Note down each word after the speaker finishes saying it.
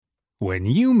When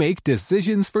you make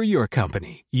decisions for your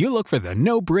company, you look for the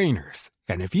no-brainers.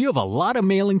 And if you have a lot of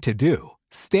mailing to do,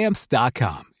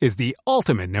 Stamps.com is the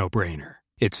ultimate no-brainer.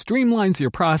 It streamlines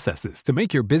your processes to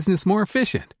make your business more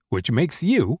efficient, which makes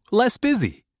you less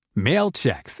busy. Mail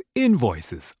checks,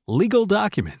 invoices, legal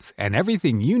documents, and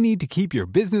everything you need to keep your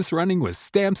business running with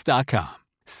Stamps.com.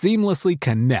 Seamlessly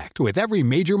connect with every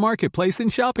major marketplace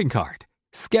and shopping cart.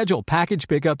 Schedule package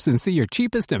pickups and see your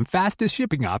cheapest and fastest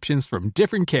shipping options from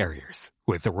different carriers.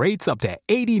 With rates up to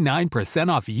 89%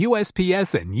 off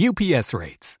USPS and UPS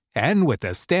rates. And with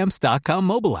the Stamps.com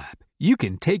mobile app, you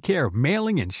can take care of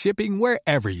mailing and shipping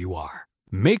wherever you are.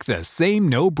 Make the same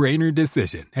no-brainer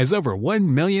decision as over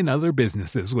 1 million other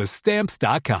businesses with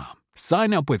Stamps.com.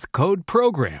 Sign up with code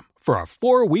PROGRAM for a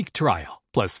 4-week trial,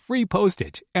 plus free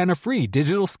postage and a free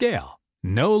digital scale.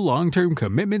 No long-term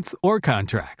commitments or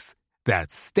contracts.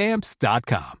 That's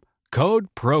Stamps.com. Code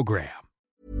PROGRAM.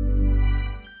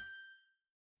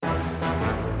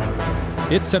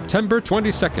 It's September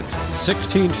 22nd,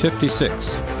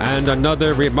 1656, and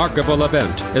another remarkable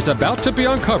event is about to be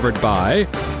uncovered by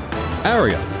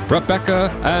Arya,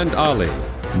 Rebecca, and Ali,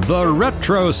 the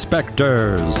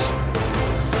Retrospectors.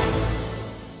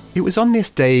 It was on this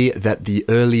day that the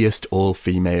earliest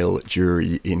all-female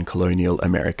jury in colonial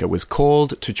America was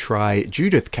called to try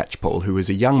Judith Catchpole, who was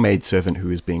a young maidservant who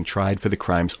was being tried for the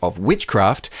crimes of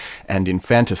witchcraft and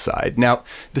infanticide. Now,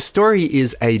 the story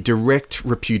is a direct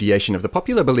repudiation of the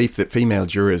popular belief that female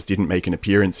jurors didn't make an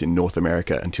appearance in North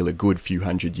America until a good few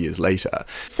hundred years later.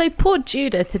 So poor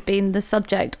Judith had been the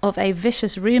subject of a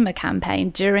vicious rumour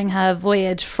campaign during her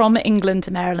voyage from England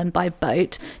to Maryland by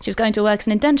boat. She was going to work as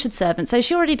an indentured servant, so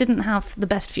she already didn't have the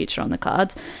best future on the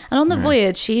cards. And on the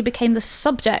voyage, she became the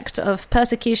subject of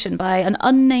persecution by an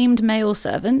unnamed male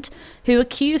servant who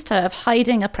accused her of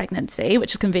hiding a pregnancy,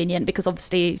 which is convenient because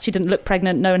obviously she didn't look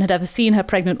pregnant. No one had ever seen her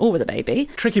pregnant or with a baby.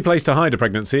 Tricky place to hide a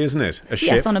pregnancy, isn't it? A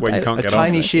ship on a where boat. You can't A get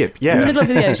tiny off. ship, yeah. In the middle of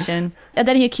the ocean. And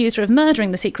then he accused her of murdering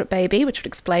the secret baby, which would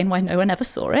explain why no one ever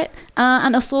saw it,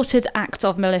 an assorted act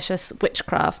of malicious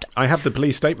witchcraft. I have the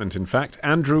police statement, in fact.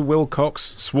 Andrew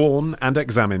Wilcox, sworn and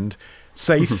examined,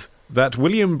 saith that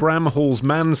William Bramhall's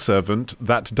manservant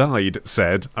that died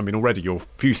said, I mean, already you're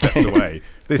a few steps away.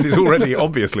 This is already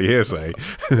obviously hearsay.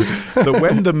 That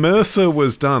when the murder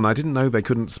was done, I didn't know they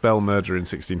couldn't spell murder in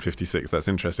 1656. That's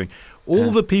interesting.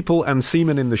 All the people and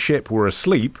seamen in the ship were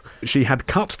asleep. She had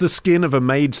cut the skin of a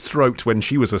maid's throat when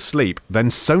she was asleep, then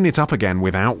sewn it up again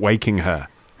without waking her.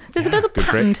 There's a bit of a Good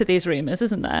pattern trick. to these rumours,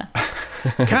 isn't there?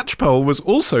 Catchpole was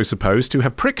also supposed to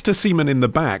have pricked a seaman in the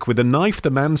back with a knife the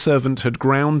manservant had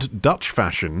ground Dutch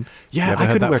fashion. Yeah, You ever I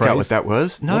heard couldn't that work out phrase? what that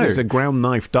was. No. What is a ground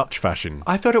knife Dutch fashion?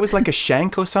 I thought it was like a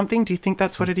shank or something. Do you think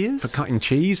that's what it is? For cutting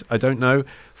cheese? I don't know.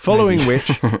 Following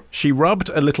which, she rubbed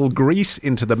a little grease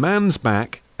into the man's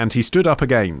back and he stood up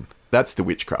again. That's the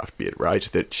witchcraft bit, right?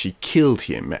 That she killed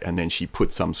him and then she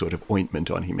put some sort of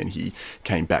ointment on him and he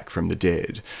came back from the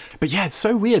dead. But yeah, it's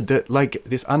so weird that, like,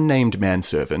 this unnamed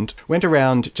manservant went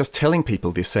around just telling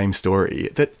people this same story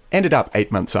that ended up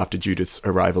 8 months after Judith's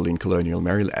arrival in colonial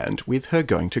Maryland with her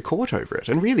going to court over it.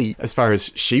 And really, as far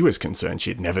as she was concerned,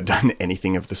 she'd never done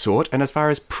anything of the sort. And as far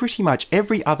as pretty much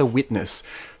every other witness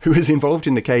who was involved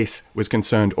in the case was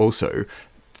concerned also,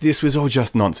 this was all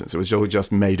just nonsense. It was all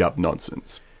just made up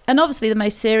nonsense. And obviously the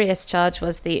most serious charge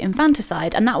was the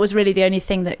infanticide, and that was really the only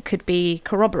thing that could be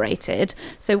corroborated.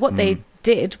 So what they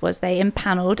did was they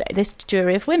impaneled this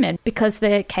jury of women because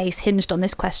the case hinged on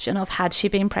this question of had she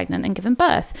been pregnant and given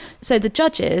birth. So the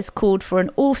judges called for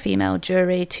an all-female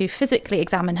jury to physically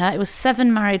examine her. It was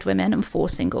 7 married women and 4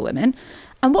 single women.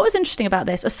 And what was interesting about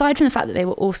this, aside from the fact that they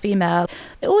were all female,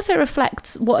 it also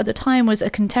reflects what at the time was a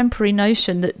contemporary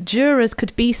notion that jurors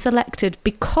could be selected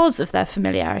because of their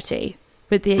familiarity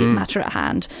with the matter at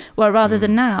hand. Well, rather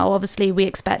than now, obviously we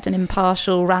expect an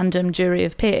impartial, random jury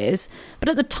of peers. But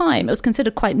at the time, it was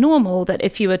considered quite normal that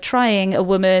if you were trying a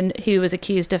woman who was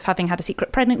accused of having had a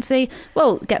secret pregnancy,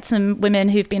 well, get some women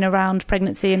who've been around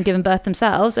pregnancy and given birth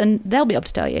themselves, and they'll be able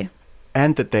to tell you.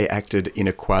 And that they acted in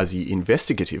a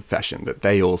quasi-investigative fashion, that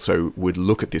they also would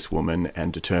look at this woman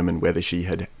and determine whether she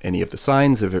had any of the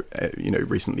signs of,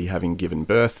 recently having given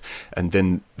birth, and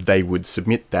then they would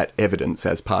submit that evidence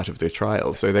as part of their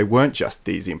trial. So they weren't just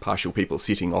these impartial people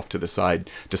sitting off to the side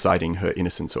deciding her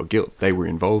innocence or guilt. They were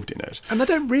involved in it. And I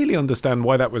don't really understand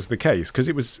why that was the case, because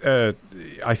it was,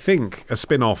 I think, a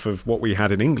spin-off of what we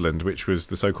had in England, which was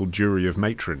the so-called jury of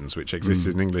matrons, which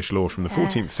existed in English law from the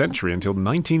 14th century until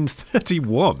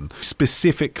 1931,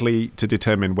 specifically to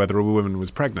determine whether a woman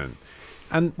was pregnant.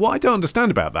 And what I don't understand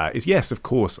about that is, yes, of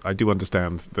course, I do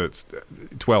understand that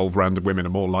 12 random women are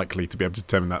more likely to be able to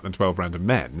determine that than 12 random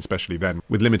men, especially then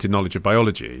with limited knowledge of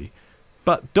biology.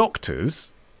 But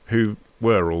doctors, who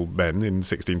were all men in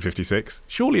 1656,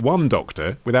 surely one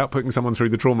doctor, without putting someone through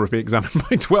the trauma of being examined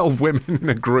by 12 women in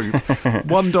a group,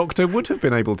 one doctor would have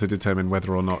been able to determine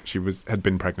whether or not she had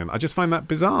been pregnant. I just find that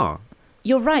bizarre.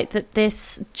 You're right that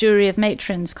this jury of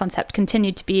matrons concept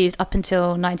continued to be used up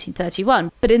until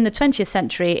 1931. But in the 20th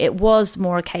century, it was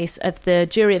more a case of the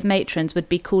jury of matrons would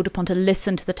be called upon to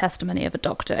listen to the testimony of a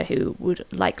doctor who would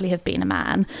likely have been a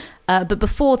man. But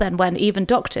before then, when even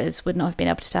doctors would not have been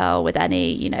able to tell with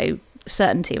any,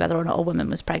 certainty whether or not a woman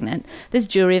was pregnant, this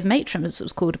jury of matrons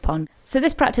was called upon. So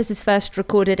this practice is first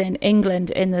recorded in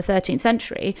England in the 13th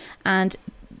century, and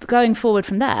going forward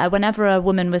from there, whenever a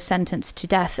woman was sentenced to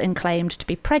death and claimed to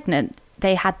be pregnant,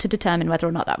 they had to determine whether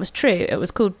or not that was true. It was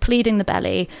called pleading the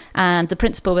belly, and the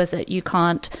principle was that you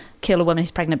can't kill a woman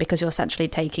who's pregnant because you're essentially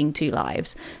taking 2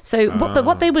 lives. So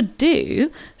what they would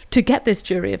do to get this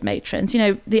jury of matrons,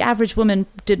 the average woman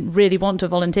didn't really want to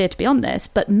volunteer to be on this,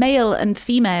 but male and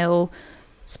female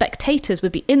spectators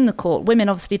would be in the court. Women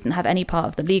obviously didn't have any part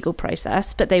of the legal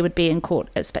process, but they would be in court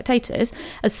as spectators.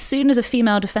 As soon as a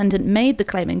female defendant made the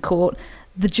claim in court,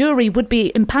 the jury would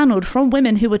be impaneled from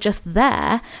women who were just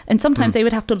there, and sometimes they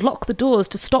would have to lock the doors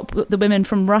to stop the women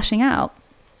from rushing out.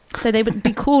 So they would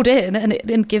be called in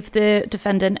and give the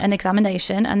defendant an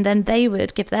examination, and then they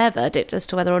would give their verdict as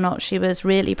to whether or not she was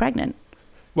really pregnant.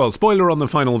 Well, spoiler on the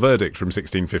final verdict from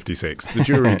 1656, the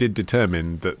jury did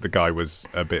determine that the guy was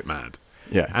a bit mad.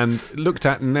 Yeah. And looked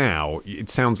at now, it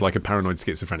sounds like a paranoid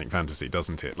schizophrenic fantasy,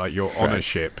 doesn't it? Like you're on a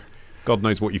ship, God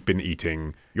knows what you've been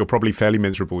eating, you're probably fairly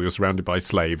miserable, you're surrounded by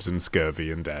slaves and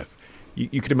scurvy and death.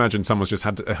 You could imagine someone's just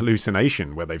had a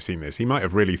hallucination where they've seen this. He might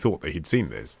have really thought that he'd seen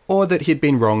this. Or that he'd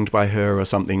been wronged by her or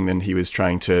something, then he was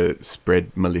trying to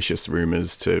spread malicious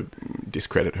rumours to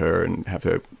discredit her and have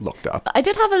her locked up. I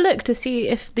did have a look to see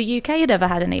if the UK had ever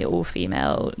had any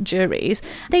all-female juries.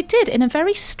 They did, in a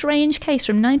very strange case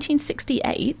from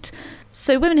 1968.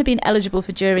 So women had been eligible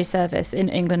for jury service in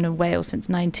England and Wales since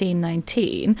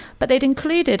 1919, but they'd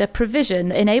included a provision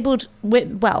that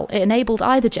enabled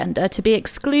either gender to be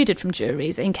excluded from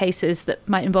juries in cases that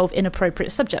might involve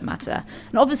inappropriate subject matter.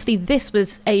 And obviously this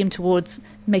was aimed towards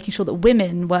making sure that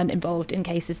women weren't involved in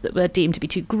cases that were deemed to be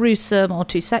too gruesome or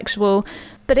too sexual.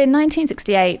 But in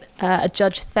 1968, a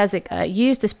Judge Thesiger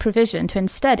used this provision to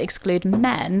instead exclude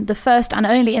men, the first and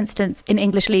only instance in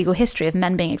English legal history of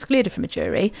men being excluded from a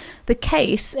jury. The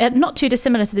case, not too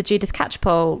dissimilar to the Judith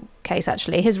Catchpole case,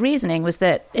 actually, his reasoning was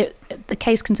that the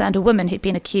case concerned a woman who'd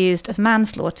been accused of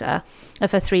manslaughter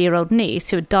of her 3-year-old niece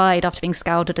who had died after being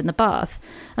scalded in the bath.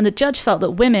 And the judge felt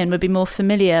that women would be more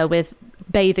familiar with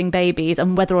bathing babies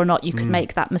and whether or not you could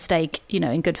make that mistake,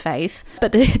 in good faith.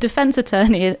 But the defence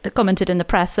attorney commented in the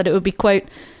press that it would be, quote,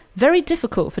 very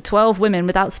difficult for 12 women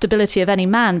without stability of any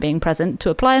man being present to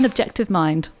apply an objective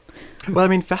mind.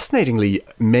 Well, fascinatingly,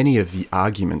 many of the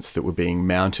arguments that were being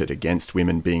mounted against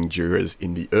women being jurors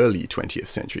in the early 20th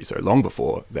century, so long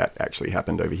before that actually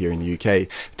happened over here in the UK,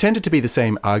 tended to be the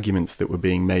same arguments that were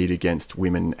being made against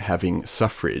women having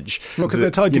suffrage. Well, because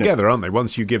they're tied together, aren't they?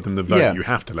 Once you give them the vote, you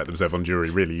have to let them serve on jury,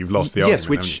 really. You've lost the argument.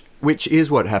 Yes, which is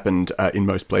what happened in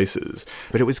most places.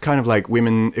 But it was kind of like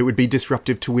it would be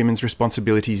disruptive to women's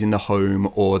responsibilities in the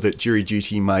home, or that jury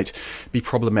duty might be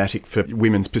problematic for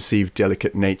women's perceived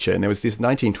delicate nature. And there was this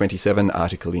 1927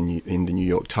 article in the New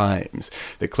York Times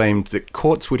that claimed that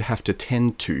courts would have to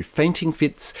tend to fainting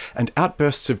fits and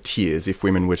outbursts of tears if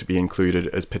women were to be included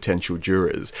as potential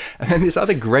jurors. And then this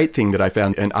other great thing that I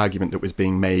found, an argument that was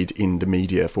being made in the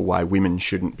media for why women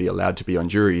shouldn't be allowed to be on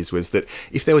juries, was that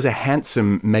if there was a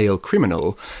handsome male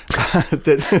criminal, that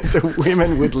the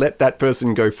women would let that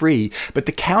person go free. But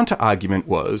the counter argument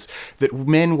was that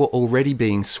men were already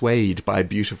being swayed by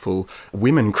beautiful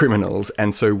women criminals,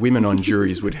 and so women on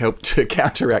juries would help to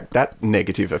counteract that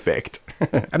negative effect.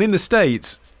 And in the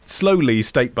States, slowly,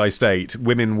 state by state,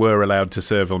 women were allowed to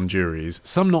serve on juries,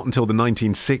 some not until the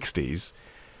 1960s.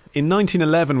 In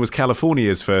 1911 was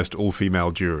California's first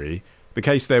all-female jury. The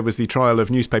case there was the trial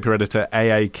of newspaper editor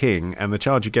A.A. King, and the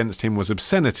charge against him was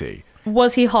obscenity.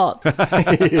 Was he hot?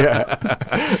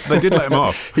 Yeah. They did let him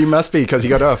off. He must be, because he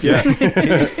got off. Yeah.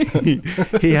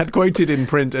 He had quoted in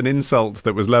print an insult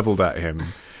that was levelled at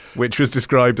him. which was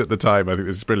described at the time, I think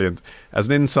this is brilliant, as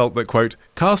an insult that, quote,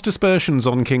 cast aspersions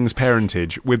on King's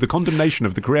parentage with the condemnation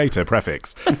of the creator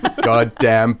prefixed.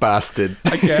 Goddamn bastard.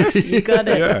 I guess. You got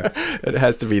it. Yeah. It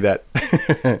has to be that.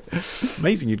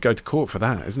 Amazing you'd go to court for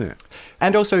that, isn't it?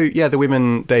 And also, yeah, the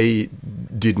women, they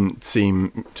didn't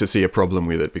seem to see a problem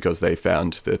with it because they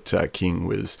found that King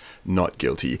was not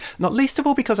guilty. Not least of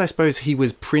all because I suppose he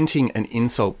was printing an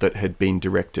insult that had been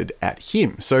directed at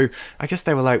him. So I guess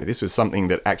they were like, this was something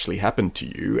that actually happened to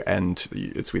you and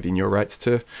it's within your rights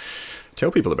to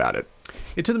tell people about it.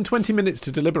 It took them 20 minutes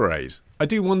to deliberate. I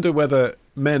do wonder whether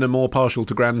men are more partial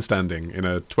to grandstanding in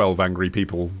a 12 Angry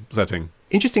People setting.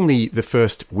 Interestingly, the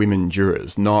first women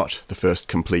jurors, not the first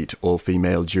complete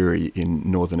all-female jury in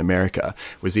Northern America,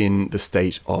 was in the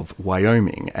state of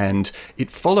Wyoming. And it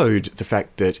followed the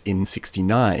fact that in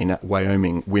 '69,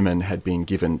 Wyoming women had been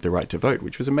given the right to vote,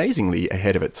 which was amazingly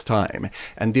ahead of its time.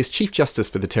 And this Chief Justice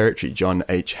for the territory, John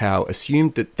H. Howe,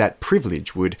 assumed that that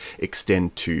privilege would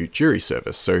extend to jury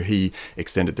service. So he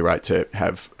extended the right to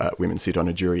have women sit on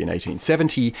a jury in 1870.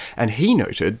 And he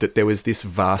noted that there was this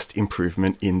vast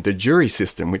improvement in the jury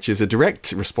system, which is a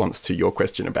direct response to your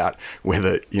question about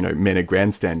whether, men are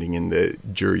grandstanding in the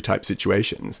jury type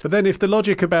situations. But then if the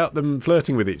logic about them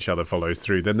flirting with each other follows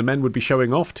through, then the men would be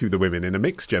showing off to the women in a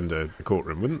mixed gender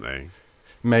courtroom, wouldn't they?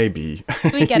 Maybe.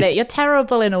 We get it. You're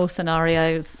terrible in all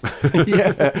scenarios.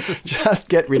 Yeah, just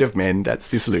get rid of men. That's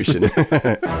the solution.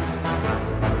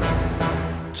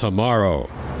 Tomorrow.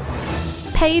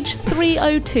 Page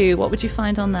 302. What would you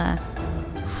find on there?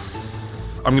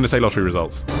 I'm going to say lottery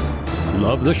results.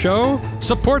 Love the show?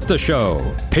 Support the show.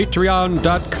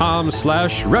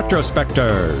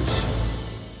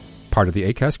 Patreon.com/retrospectors. Part of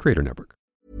the Acast Creator Network.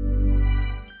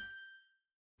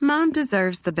 Mom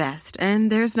deserves the best,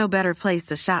 and there's no better place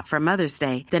to shop for Mother's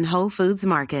Day than Whole Foods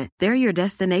Market. They're your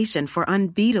destination for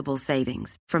unbeatable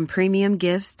savings, from premium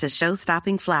gifts to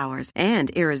show-stopping flowers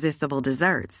and irresistible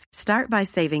desserts. Start by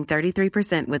saving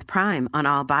 33% with Prime on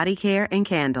all body care and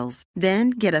candles.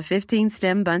 Then get a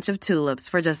 15-stem bunch of tulips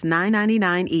for just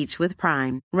 $9.99 each with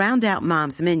Prime. Round out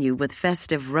Mom's menu with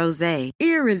festive rosé,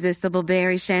 irresistible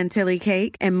berry chantilly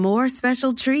cake, and more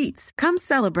special treats. Come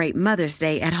celebrate Mother's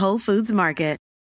Day at Whole Foods Market.